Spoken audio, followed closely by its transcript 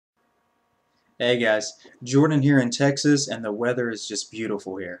Hey guys, Jordan here in Texas, and the weather is just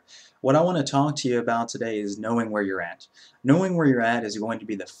beautiful here. What I want to talk to you about today is knowing where you're at. Knowing where you're at is going to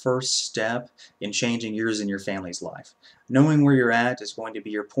be the first step in changing yours and your family's life. Knowing where you're at is going to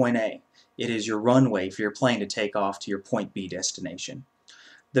be your point A. It is your runway for your plane to take off to your point B destination.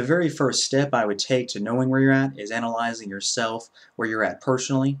 The very first step I would take to knowing where you're at is analyzing yourself, where you're at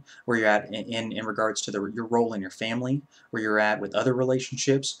personally, where you're at in regards to your role in your family, where you're at with other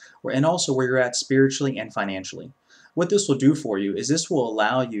relationships, and also where you're at spiritually and financially. What this will do for you is this will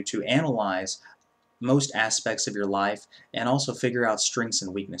allow you to analyze most aspects of your life and also figure out strengths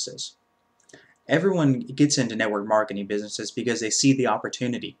and weaknesses. Everyone gets into network marketing businesses because they see the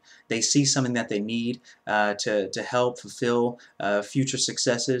opportunity. They see something that they need to help fulfill future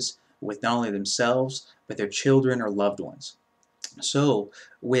successes with not only themselves, but their children or loved ones. So,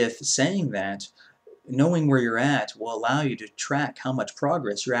 with saying that, knowing where you're at will allow you to track how much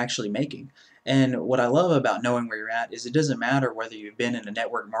progress you're actually making. And what I love about knowing where you're at is it doesn't matter whether you've been in a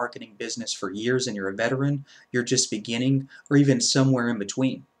network marketing business for years and you're a veteran, you're just beginning, or even somewhere in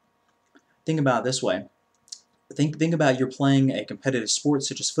between. Think about it this way. Think about you're playing a competitive sport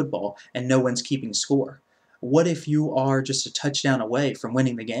such as football and no one's keeping score. What if you are just a touchdown away from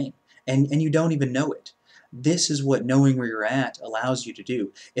winning the game and you don't even know it? This is what knowing where you're at allows you to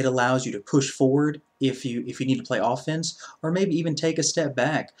do. It allows you to push forward if you need to play offense, or maybe even take a step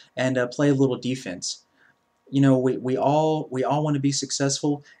back and play a little defense. We all want to be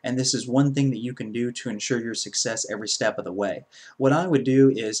successful, and this is one thing that you can do to ensure your success every step of the way. What I would do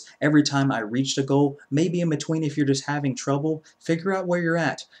is every time I reached a goal, maybe in between if you're just having trouble, figure out where you're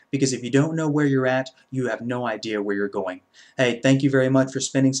at, because if you don't know where you're at, you have no idea where you're going. Hey, thank you very much for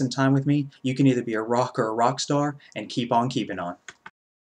spending some time with me. You can either be a rock or a rock star and keep on keeping on.